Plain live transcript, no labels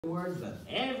Words that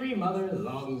every mother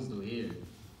longs to hear.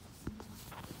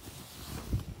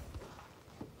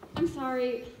 I'm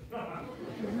sorry.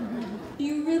 Do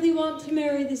you really want to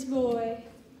marry this boy?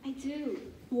 I do.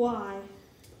 Why?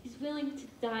 He's willing to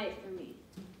die for me.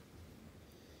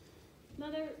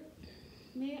 Mother,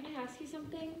 may I ask you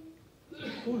something?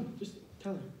 Go on, just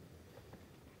tell her.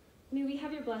 May we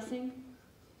have your blessing?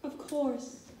 Of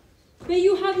course. May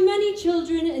you have many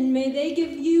children, and may they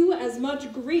give you as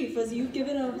much grief as you've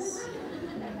given us.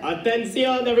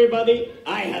 Attention, everybody!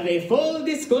 I have a full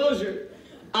disclosure.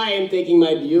 I am taking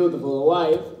my beautiful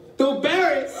wife to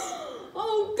Paris.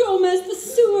 Oh, Gomez, the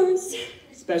sewers.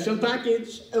 Special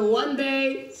package, 1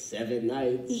 day, 7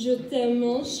 nights. Je t'aime,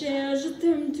 mon cher, je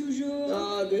t'aime toujours.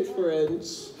 Oh, good French.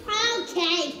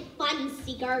 Okay, fun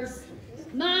seekers.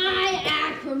 My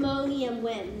acrimonium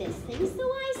went missing, so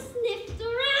I sniffed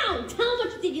around. How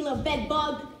much did you, little bed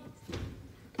bug?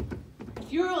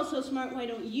 If you're all so smart, why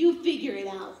don't you figure it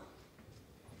out?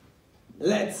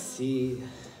 Let's see.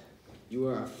 You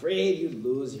were afraid you'd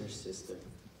lose your sister.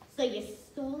 So you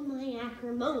stole my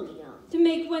acrimonium. To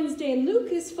make Wednesday and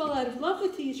Lucas fall out of love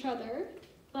with each other.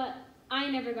 But I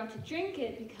never got to drink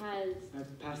it because... I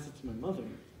passed it to my mother,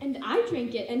 And I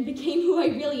drank it and became who I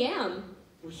really am.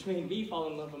 which made me fall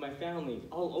in love with my family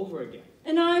all over again.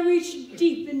 And I reached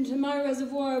deep into my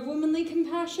reservoir of womanly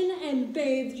compassion and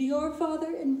bathed your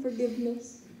father in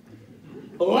forgiveness.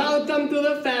 Welcome to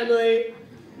the family.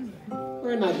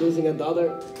 We're not losing a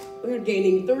daughter. We're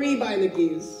gaining 3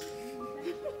 Beinecke's.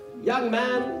 Young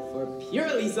man, for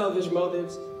purely selfish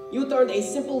motives, you turned a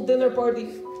simple dinner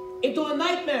party into a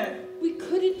nightmare. We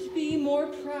couldn't be more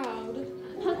proud.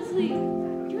 Huxley,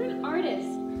 you're an artist.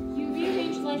 You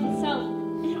rearranged life itself,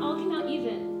 and it all came out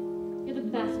even. You're the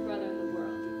best brother in the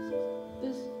world.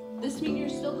 Does this mean you're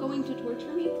still going to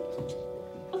torture me?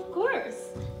 Of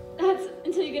course. That's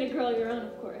until you get a girl of your own,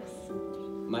 of course.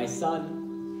 My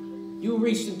son, you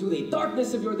reached into the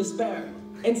darkness of your despair,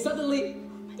 and suddenly,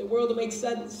 the world makes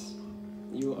sense.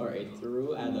 You are a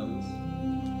true Adams.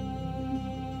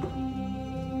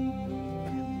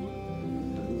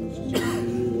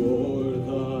 Toward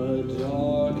the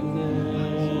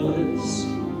darkness,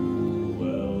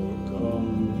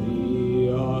 welcome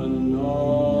the unknown.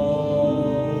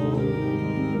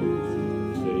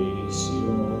 Face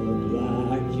your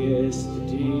blackest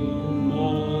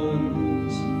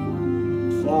demons,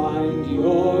 find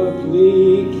your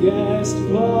bleakest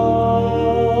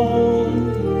bone,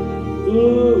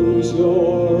 lose your